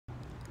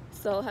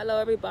So hello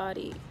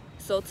everybody.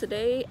 So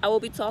today I will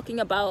be talking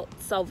about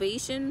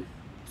salvation.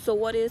 So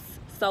what is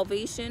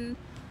salvation?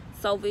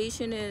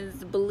 Salvation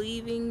is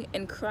believing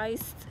in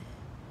Christ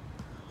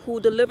who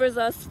delivers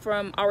us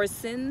from our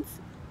sins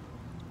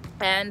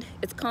and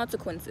its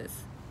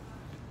consequences.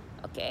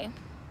 Okay.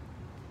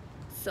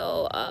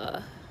 So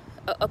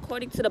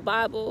according to the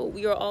Bible,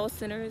 we are all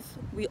sinners.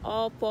 We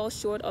all fall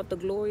short of the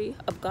glory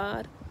of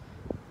God.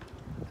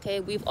 Okay,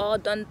 we've all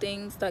done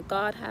things that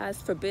God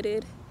has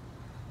forbidden.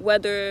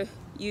 Whether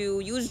you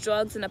used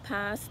drugs in the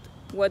past,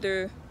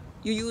 whether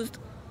you used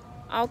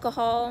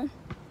alcohol,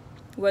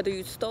 whether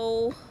you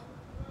stole,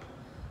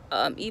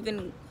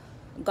 even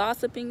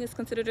gossiping is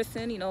considered a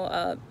sin.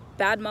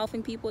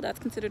 Bad-mouthing people, that's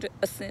considered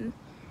a sin.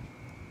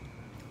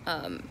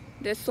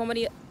 There's so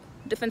many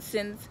different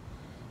sins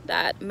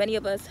that many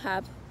of us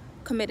have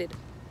committed.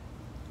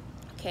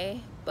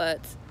 Okay,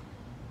 but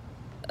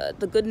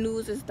the good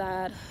news is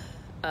that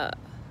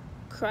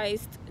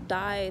Christ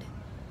died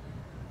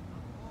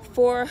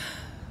for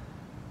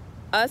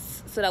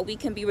us so that we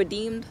can be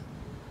redeemed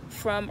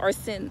from our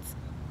sins.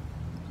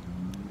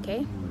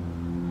 Okay,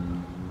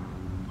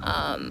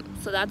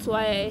 so that's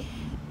why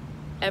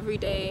every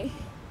day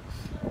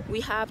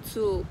we have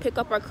to pick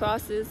up our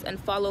crosses and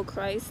follow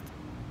Christ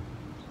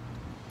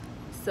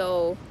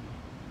so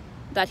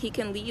that he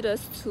can lead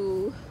us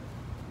to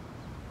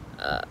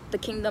the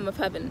kingdom of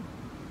heaven.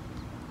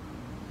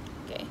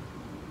 Okay,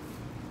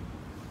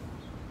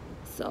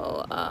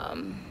 so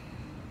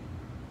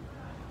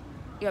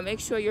make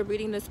sure you're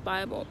reading this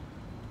Bible.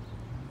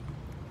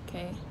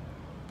 Okay,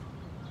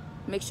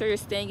 make sure you're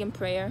staying in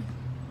prayer.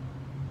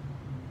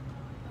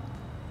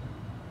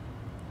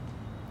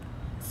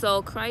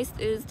 So Christ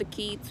is the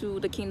key to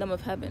the kingdom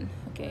of heaven.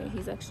 Okay,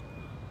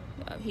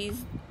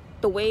 he's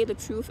the way, the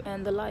truth,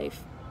 and the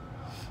life.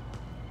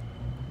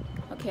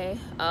 Okay,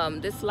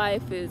 this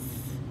life is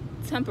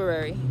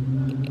temporary.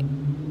 Okay?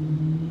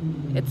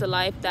 It's a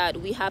life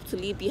that we have to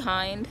leave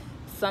behind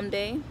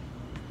someday.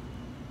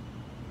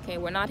 Okay,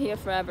 we're not here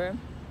forever.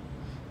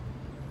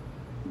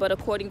 But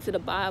according to the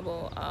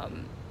Bible,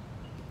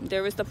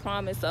 there is the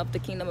promise of the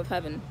kingdom of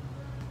heaven.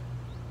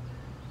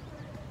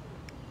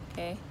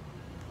 Okay,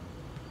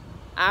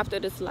 after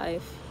this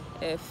life,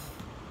 if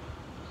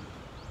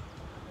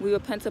we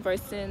repent of our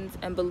sins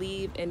and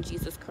believe in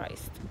Jesus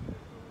Christ.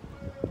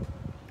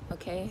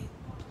 Okay,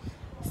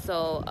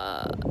 so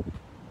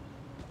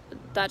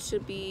that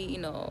should be,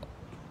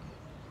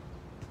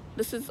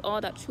 this is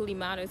all that truly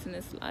matters in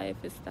this life,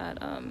 is that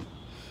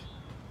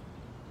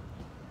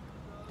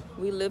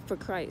we live for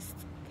Christ.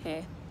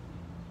 Okay,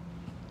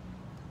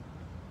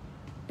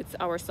 it's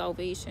our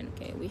salvation.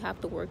 Okay, we have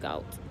to work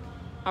out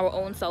our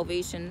own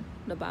salvation,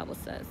 the Bible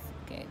says.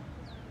 Okay,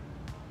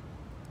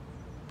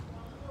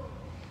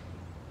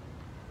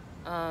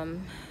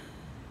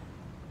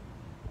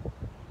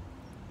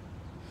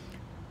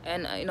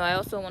 and I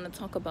also want to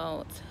talk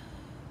about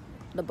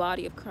the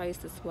body of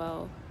Christ as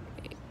well.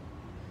 Okay.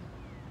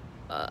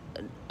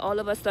 All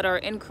of us that are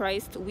in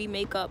Christ, we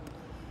make up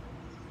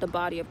the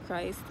body of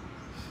Christ.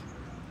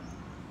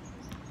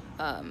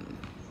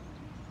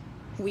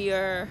 We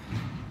are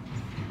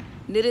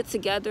knitted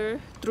together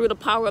through the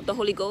power of the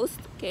Holy Ghost.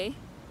 Okay,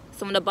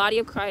 so in the body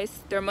of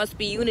Christ there must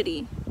be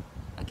unity.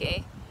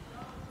 Okay,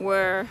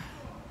 we're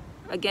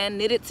again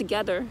knitted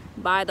together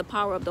by the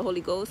power of the Holy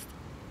Ghost.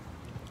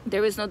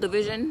 There is no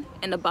division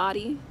in the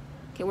body.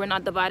 Okay, we're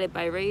not divided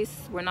by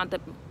race. We're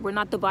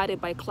not divided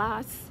by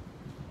class.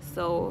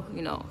 So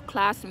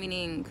class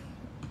meaning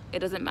it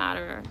doesn't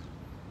matter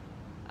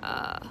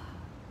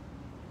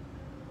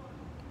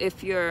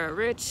if you're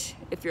rich,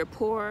 if you're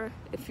poor,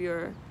 if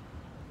you're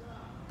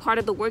part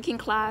of the working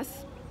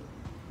class,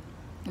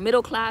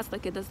 middle class,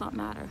 like it does not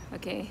matter.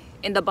 Okay,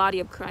 in the body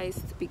of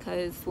Christ,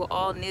 because we're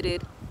all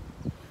knitted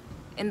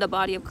in the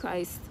body of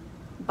Christ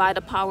by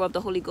the power of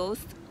the Holy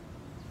Ghost.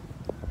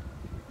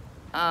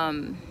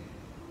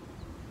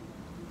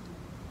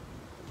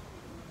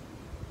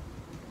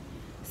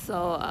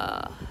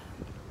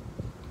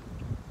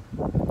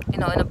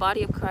 In the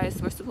body of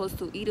Christ, we're supposed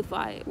to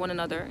edify one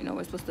another.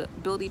 We're supposed to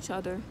build each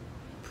other,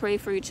 pray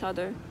for each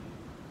other,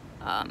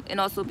 and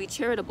also be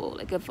charitable.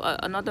 Like if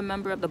another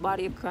member of the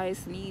body of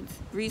Christ needs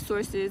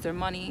resources or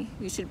money,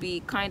 you should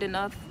be kind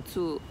enough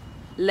to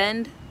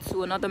lend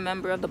to another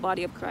member of the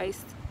body of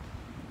Christ.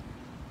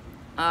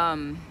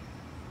 Because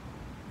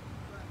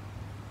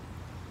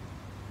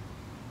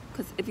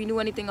if you knew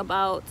anything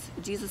about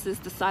Jesus's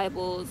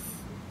disciples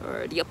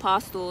or the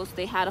apostles,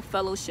 they had a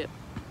fellowship.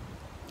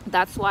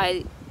 That's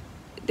why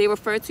they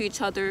refer to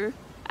each other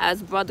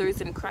as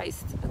brothers in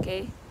Christ.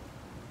 Okay,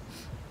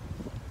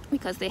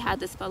 because they had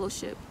this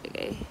fellowship.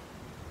 Okay,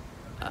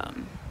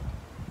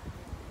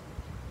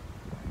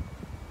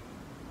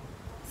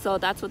 so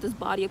that's what this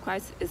body of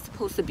Christ is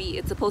supposed to be.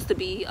 It's supposed to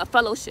be a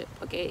fellowship.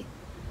 Okay,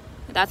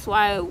 that's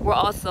why we're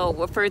also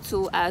referred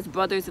to as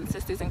brothers and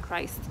sisters in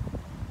Christ.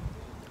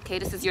 Okay,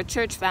 this is your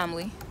church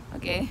family.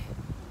 Okay,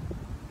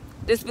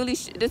 this really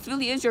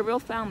is your real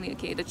family.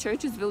 Okay, the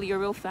church is really your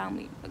real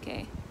family.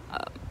 Okay,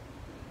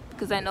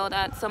 because I know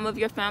that some of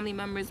your family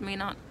members may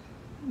not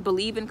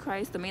believe in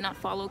Christ, that may not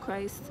follow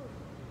Christ.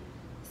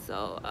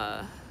 So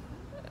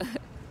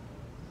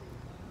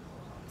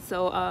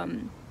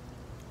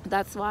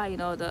that's why, you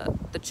know,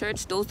 the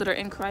church, those that are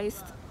in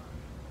Christ,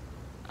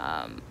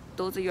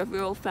 those are your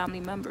real family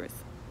members.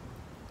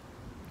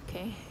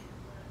 Okay.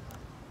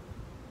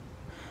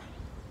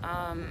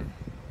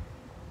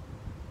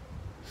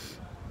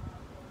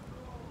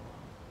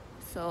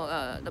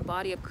 So the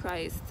body of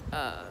Christ,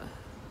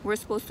 we're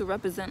supposed to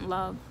represent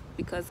love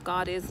because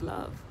God is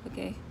love.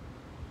 Okay.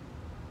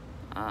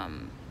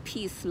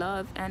 Peace,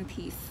 love, and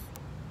peace.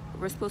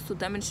 We're supposed to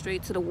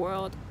demonstrate to the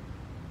world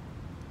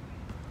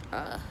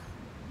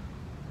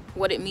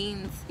what it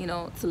means, you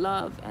know, to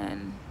love,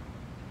 and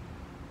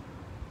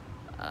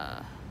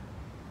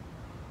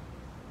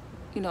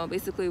you know,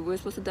 basically we're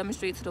supposed to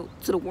demonstrate to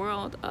the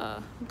world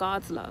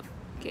God's love.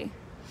 Okay,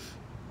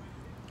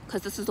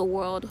 because this is a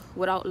world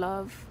without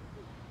love.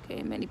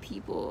 Okay, many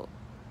people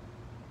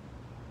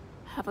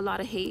have a lot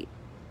of hate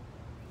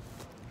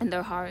in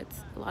their hearts.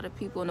 A lot of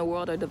people in the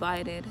world are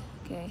divided.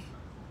 Okay,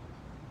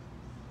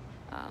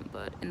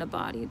 but in the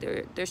body,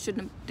 there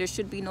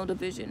should be no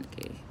division.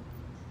 Okay,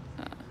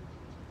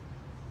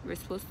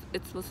 it's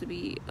supposed to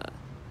be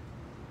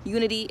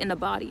unity in the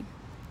body.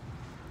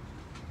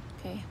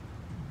 Okay.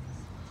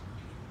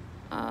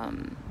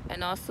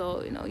 And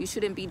also, you know, you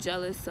shouldn't be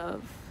jealous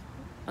of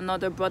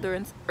another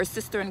brother or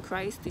sister in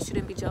Christ. You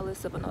shouldn't be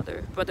jealous of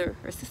another brother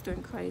or sister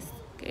in Christ.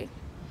 Okay.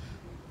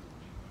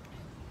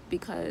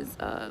 Because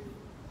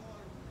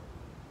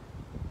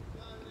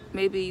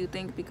maybe you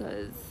think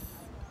because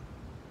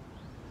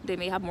they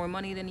may have more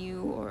money than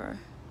you, or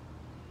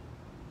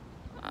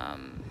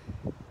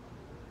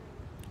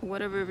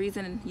whatever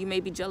reason you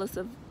may be jealous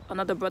of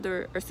another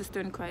brother or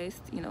sister in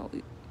Christ, you know,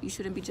 you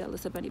shouldn't be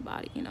jealous of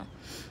anybody, you know.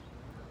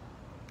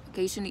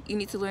 Okay, you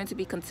need to learn to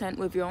be content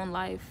with your own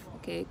life.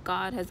 Okay,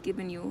 God has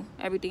given you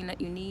everything that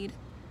you need.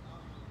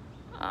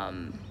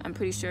 I'm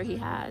pretty sure He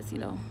has, you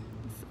know.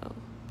 So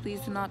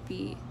please do not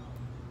be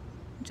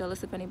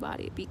jealous of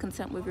anybody. Be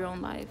content with your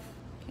own life.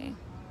 Okay,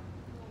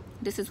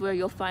 this is where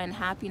you'll find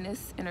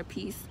happiness, inner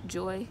peace,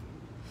 joy.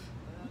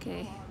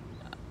 Okay,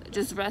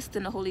 just rest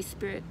in the Holy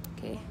Spirit.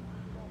 Okay,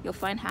 you'll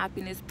find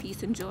happiness,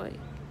 peace, and joy.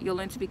 You'll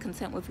learn to be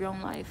content with your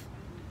own life.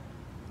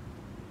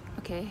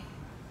 Okay.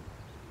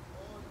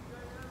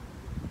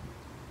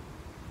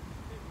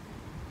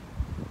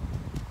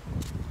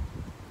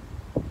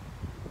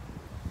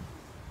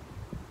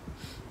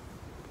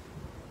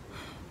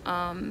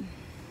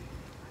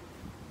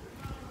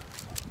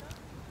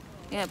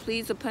 Yeah,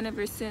 please repent of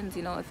your sins.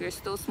 You know, if you're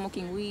still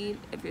smoking weed,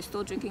 if you're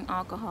still drinking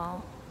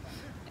alcohol,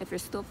 if you're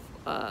still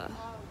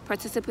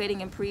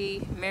participating in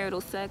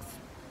premarital sex,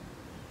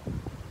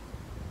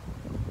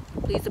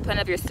 please repent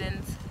of your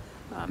sins.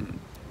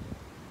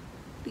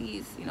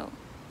 Please, you know,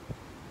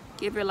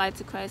 give your life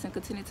to Christ and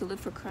continue to live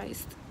for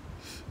Christ.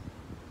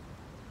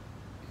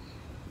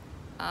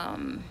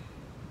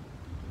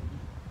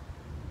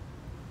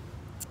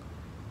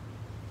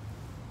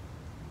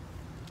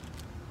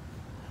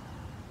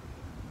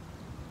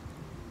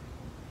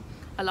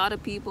 A lot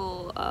of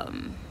people, a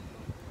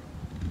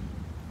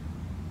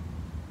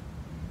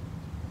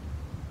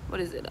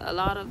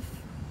lot of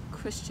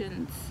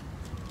Christians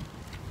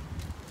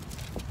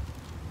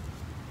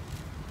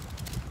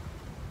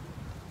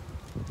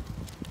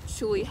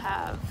truly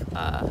have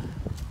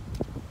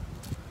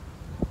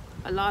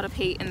a lot of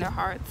hate in their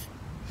hearts.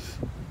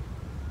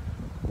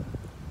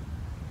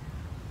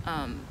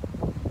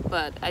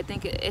 But I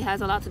think it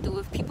has a lot to do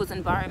with people's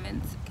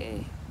environments,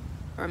 okay?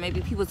 Or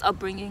maybe people's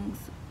upbringings.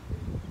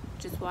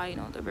 Which is why, you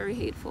know, they're very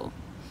hateful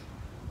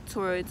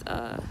towards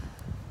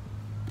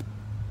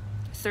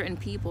certain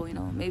people, you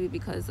know, maybe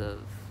because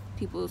of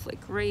people's like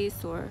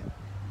race or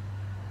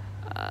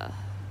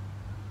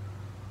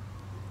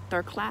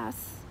their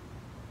class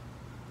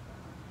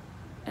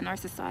in our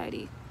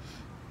society.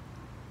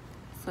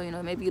 So, you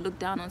know, maybe you look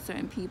down on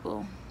certain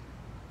people.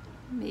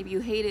 Maybe you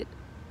hate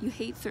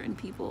certain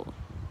people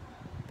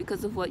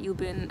because of what you've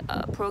been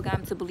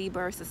programmed to believe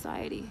by our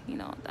society, you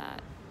know,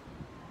 that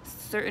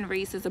certain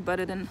races are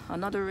better than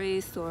another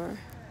race, or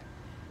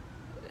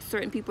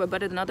certain people are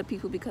better than other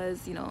people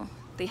because, you know,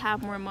 they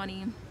have more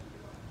money.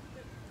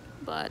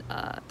 But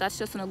that's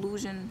just an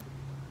illusion.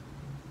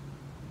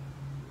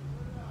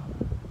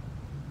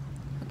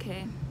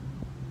 Okay.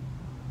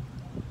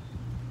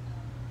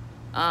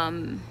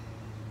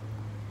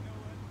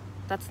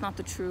 That's not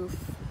the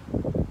truth.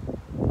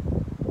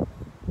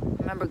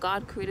 Remember,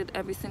 God created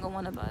every single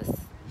one of us.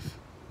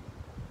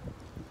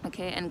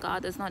 Okay, and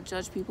God does not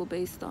judge people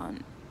based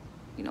on,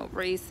 you know,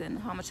 race and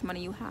how much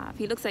money you have.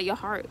 He looks at your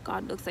heart.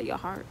 God looks at your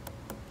heart.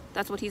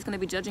 That's what He's going to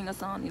be judging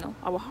us on, you know,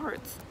 our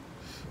hearts.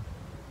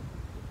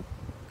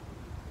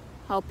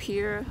 How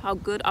pure, how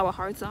good our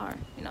hearts are,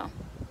 you know.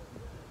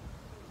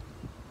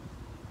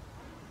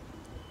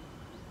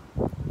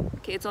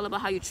 Okay, it's all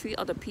about how you treat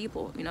other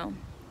people, you know.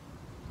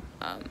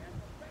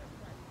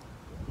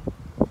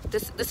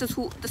 This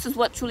is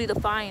what truly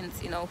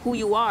defines, you know, who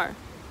you are.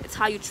 It's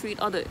how you treat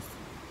others.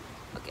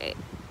 Okay.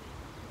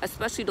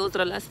 especially those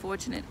that are less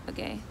fortunate,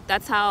 okay?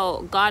 That's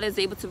how God is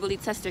able to really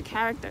test your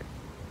character.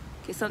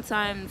 Okay,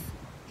 sometimes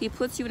he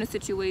puts you in a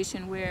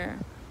situation where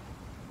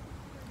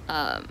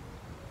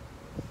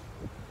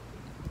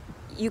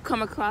you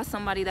come across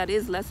somebody that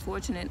is less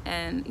fortunate,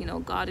 and you know,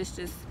 God is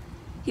just,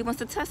 he wants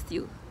to test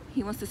you.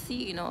 He wants to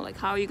see, you know, like,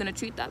 how are you going to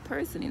treat that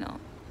person, you know?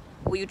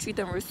 Will you treat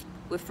them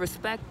with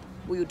respect?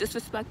 Will you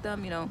disrespect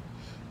them, you know?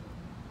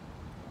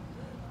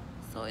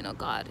 So, you know,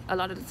 God, a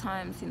lot of the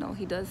times, you know,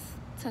 he does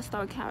test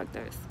our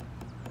characters.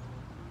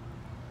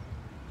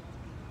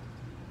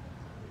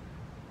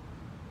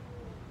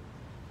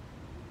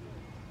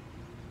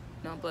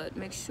 You know, but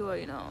make sure,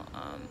 you know,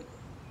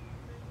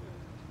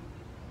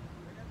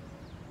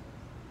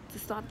 to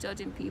stop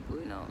judging people,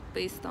 you know,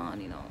 based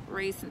on, you know,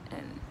 race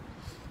and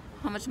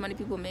how much money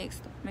people make.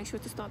 Make sure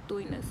to stop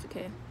doing this,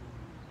 okay?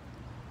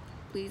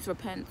 Please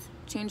repent.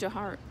 Change your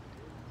heart.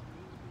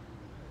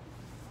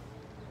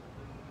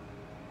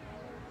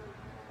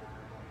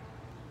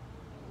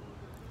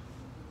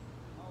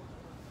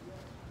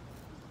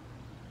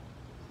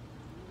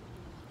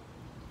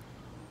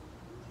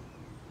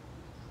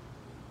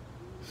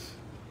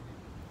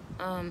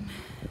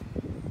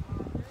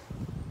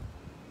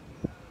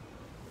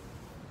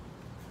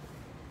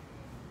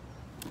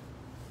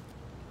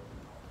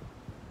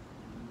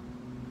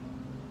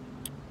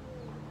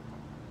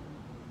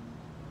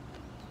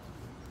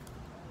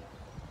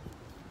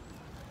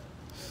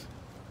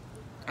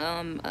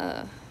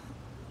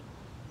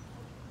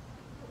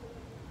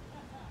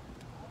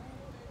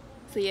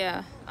 So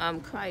yeah,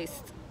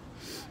 Christ,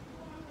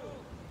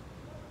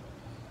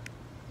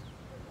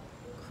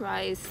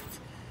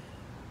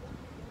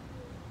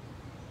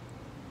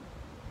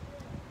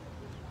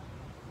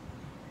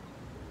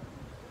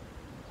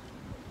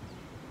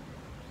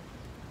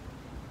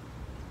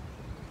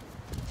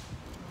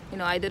 you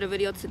know, I did a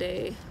video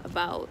today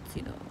about,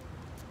 you know,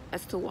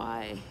 as to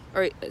why,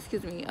 or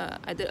excuse me,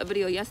 I did a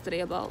video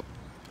yesterday about,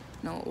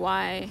 you know,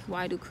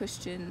 why do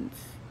Christians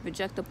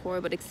reject the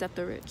poor but accept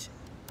the rich?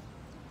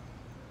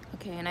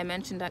 Okay, and I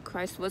mentioned that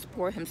Christ was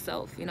poor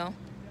himself, you know.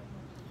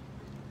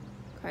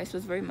 Christ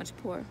was very much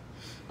poor.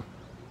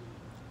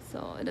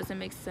 So it doesn't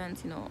make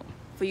sense, you know,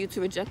 for you to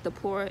reject the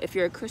poor if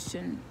you're a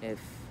Christian, if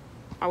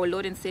our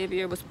Lord and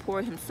Savior was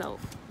poor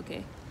himself,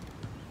 okay?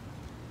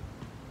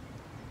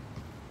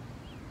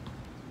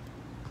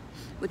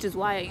 Which is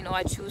why, you know,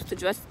 I choose to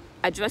dress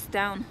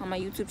down on my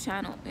YouTube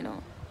channel, you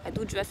know. I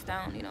do dress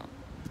down, you know.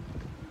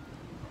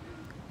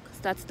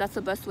 Because that's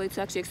the best way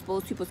to actually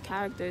expose people's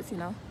characters, you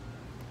know.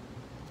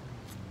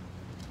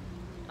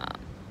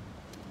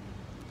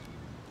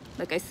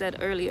 Like I said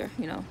earlier,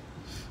 you know.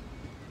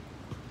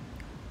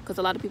 Because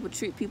a lot of people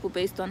treat people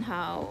based on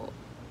how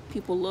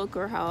people look,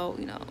 or how,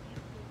 you know,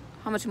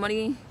 how much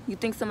money you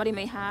think somebody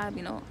may have,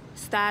 you know,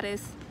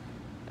 status,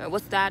 or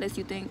what status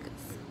you think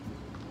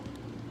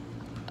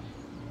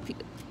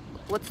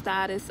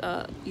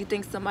you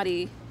think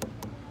somebody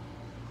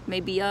may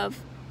be of.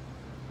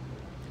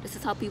 This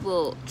is how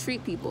people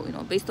treat people, you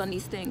know, based on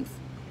these things.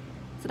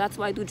 So that's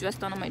why I do dress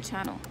down on my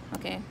channel,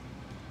 okay?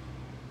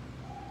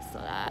 So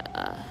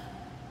that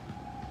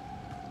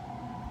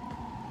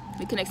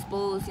we can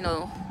expose, you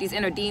know, these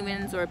inner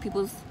demons or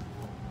people's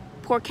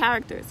poor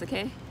characters,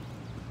 okay?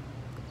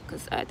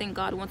 Because I think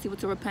God wants people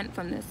to repent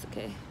from this,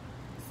 okay?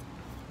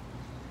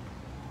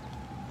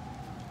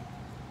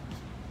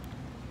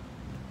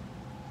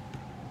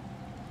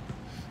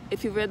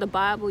 If you read the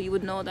Bible, you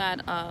would know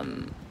that, I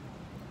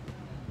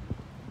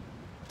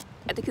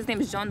think his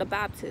name is John the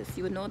Baptist.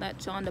 You would know that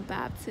John the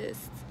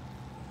Baptist,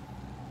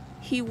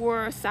 he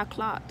wore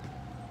sackcloth.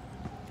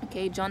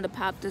 Okay, John the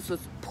Baptist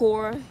was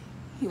poor.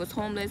 He was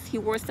homeless. He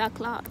wore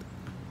sackcloth.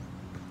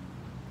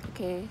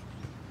 Okay,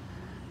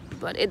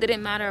 but it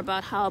didn't matter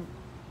about how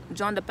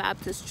John the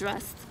Baptist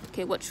dressed.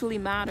 Okay, what truly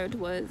mattered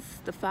was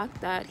the fact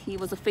that he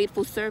was a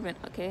faithful servant.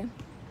 Okay,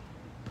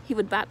 he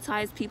would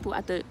baptize people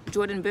at the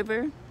Jordan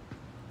River.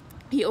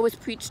 He always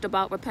preached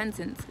about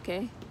repentance,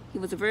 okay? He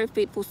was a very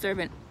faithful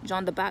servant,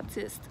 John the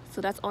Baptist. So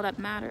that's all that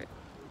mattered,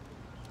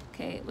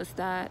 okay? It was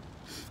that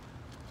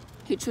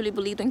he truly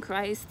believed in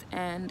Christ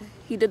and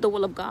he did the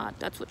will of God.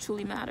 That's what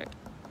truly mattered,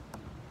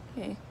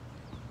 okay?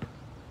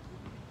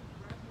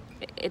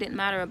 It didn't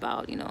matter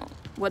about, you know,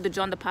 whether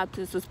John the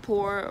Baptist was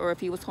poor or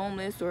if he was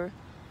homeless or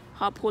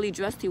how poorly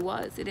dressed he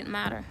was. It didn't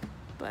matter.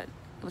 But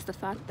it was the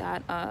fact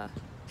that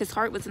his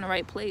heart was in the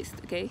right place,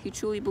 okay? He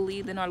truly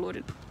believed in our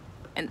Lord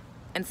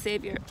and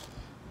Savior.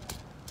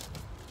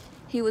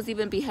 He was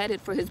even beheaded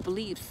for his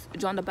beliefs.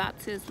 John the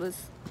Baptist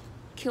was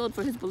killed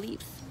for his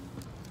beliefs.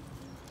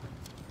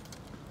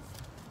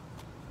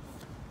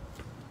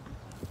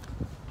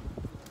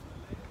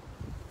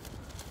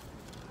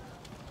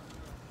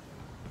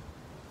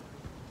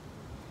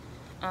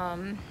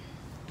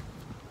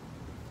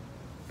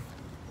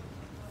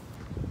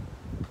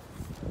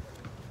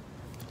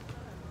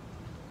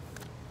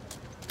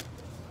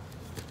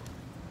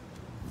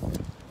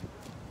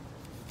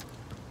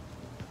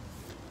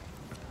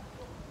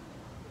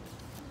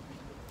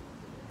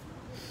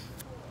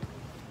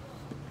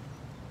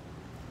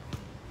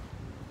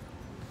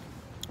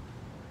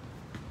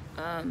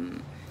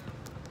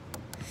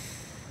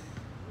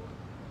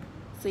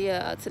 So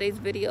yeah, today's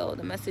video,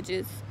 the message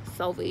is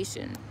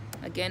salvation.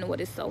 Again,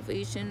 what is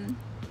salvation?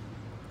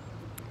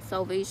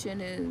 Salvation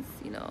is,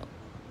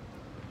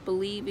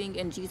 believing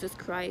in Jesus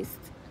Christ.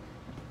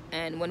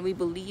 And when we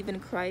believe in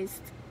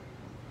Christ,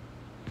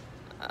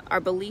 our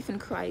belief in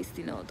Christ,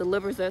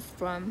 delivers us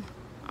from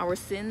our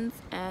sins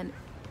and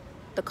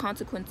the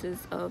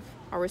consequences of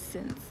our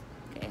sins.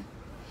 Okay.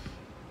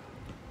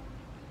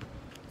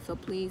 So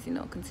please,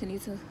 continue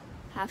to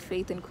have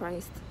faith in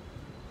Christ.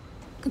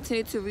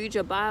 Continue to read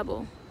your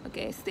Bible.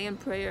 Okay. Stay in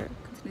prayer.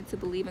 Continue to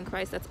believe in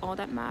Christ. That's all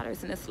that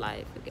matters in this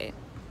life. Okay.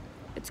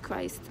 It's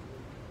Christ.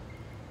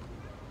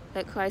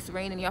 Let Christ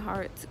reign in your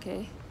hearts.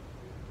 Okay.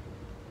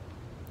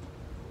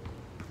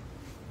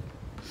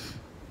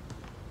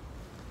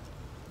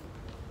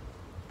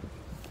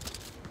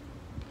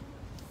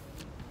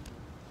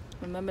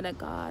 Remember that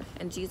God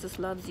and Jesus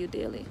loves you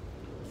dearly.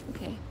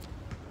 Okay.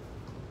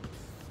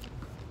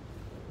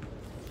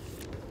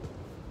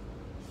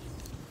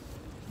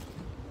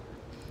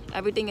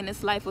 Everything in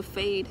this life will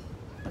fade.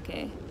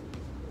 Okay.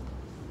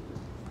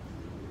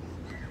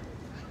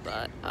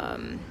 But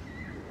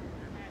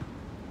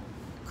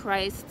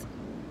Christ,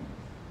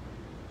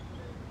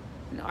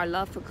 our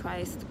love for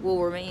Christ will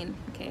remain.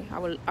 Okay.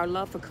 Our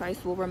love for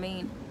Christ will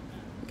remain.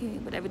 Okay.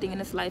 But everything in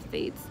this life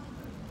fades.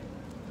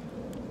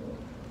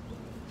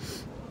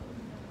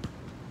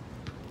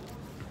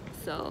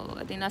 So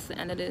I think that's the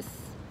end of this.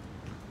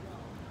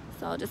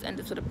 So I'll just end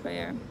this with a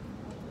prayer.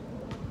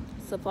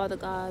 So Father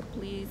God,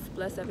 please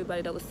bless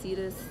everybody that will see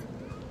this.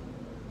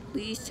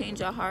 Please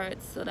change our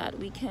hearts so that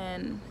we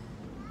can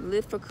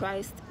live for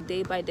Christ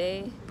day by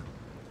day.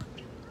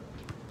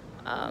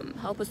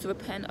 Help us to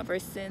repent of our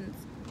sins.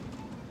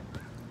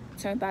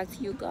 Turn back to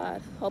you,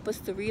 God. Help us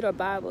to read our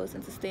Bibles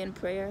and to stay in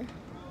prayer.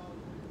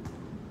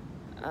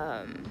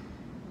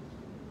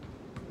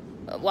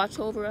 Watch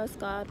over us,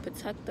 God.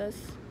 Protect us.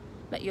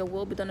 Let your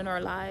will be done in our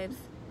lives.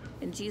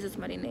 In Jesus'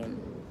 mighty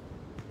name,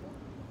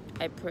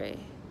 I pray.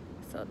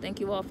 So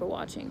thank you all for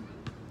watching.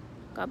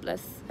 God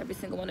bless every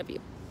single one of you.